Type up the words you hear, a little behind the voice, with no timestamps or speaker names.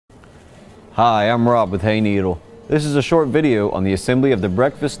Hi, I'm Rob with Hayneedle. This is a short video on the assembly of the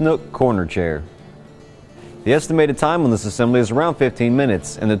Breakfast Nook corner chair. The estimated time on this assembly is around 15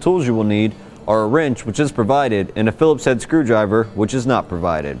 minutes, and the tools you will need are a wrench, which is provided, and a Phillips head screwdriver, which is not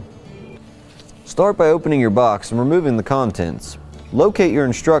provided. Start by opening your box and removing the contents. Locate your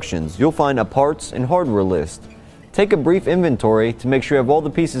instructions. You'll find a parts and hardware list. Take a brief inventory to make sure you have all the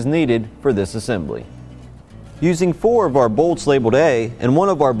pieces needed for this assembly. Using 4 of our bolts labeled A and 1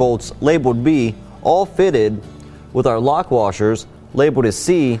 of our bolts labeled B, all fitted with our lock washers labeled as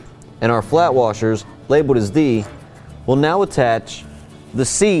C and our flat washers labeled as D, we'll now attach the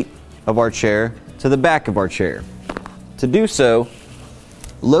seat of our chair to the back of our chair. To do so,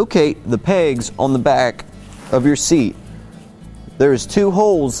 locate the pegs on the back of your seat. There is 2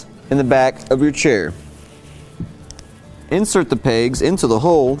 holes in the back of your chair. Insert the pegs into the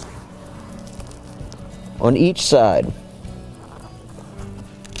hole on each side.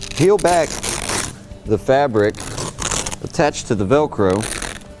 Peel back the fabric attached to the Velcro,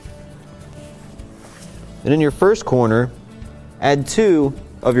 and in your first corner, add 2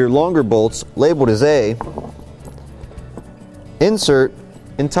 of your longer bolts labeled as A. Insert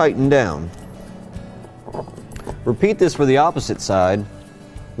and tighten down. Repeat this for the opposite side.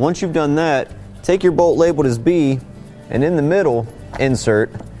 Once you've done that, take your bolt labeled as B and in the middle,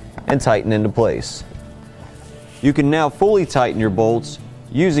 insert and tighten into place. You can now fully tighten your bolts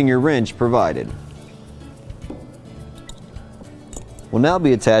using your wrench provided. We'll now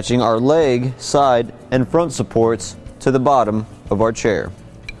be attaching our leg, side, and front supports to the bottom of our chair.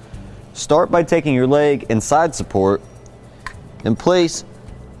 Start by taking your leg and side support and place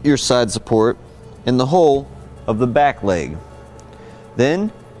your side support in the hole of the back leg.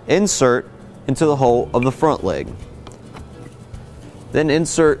 Then insert into the hole of the front leg. Then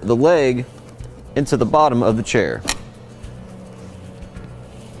insert the leg into the bottom of the chair.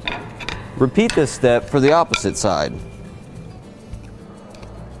 Repeat this step for the opposite side.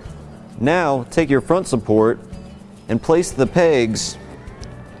 Now take your front support and place the pegs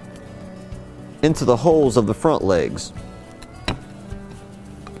into the holes of the front legs.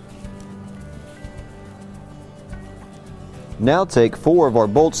 Now take 4 of our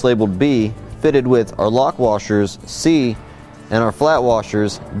bolts labeled B, fitted with our lock washers C and our flat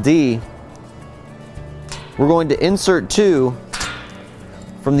washers D. We're going to insert 2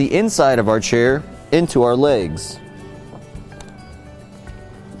 from the inside of our chair into our legs.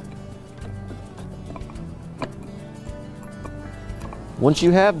 Once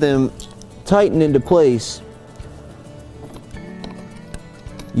you have them tightened into place,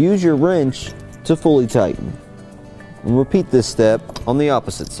 use your wrench to fully tighten. And repeat this step on the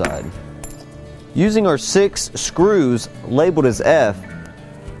opposite side. Using our 6 screws labeled as F,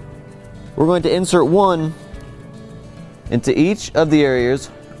 we're going to insert 1 into each of the areas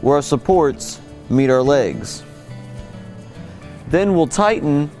where our supports meet our legs. Then we'll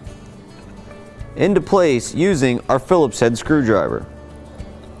tighten into place using our Phillips head screwdriver.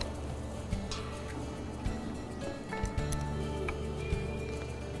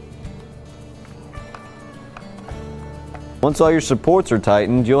 Once all your supports are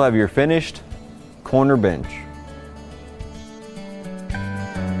tightened, you'll have your finished corner bench.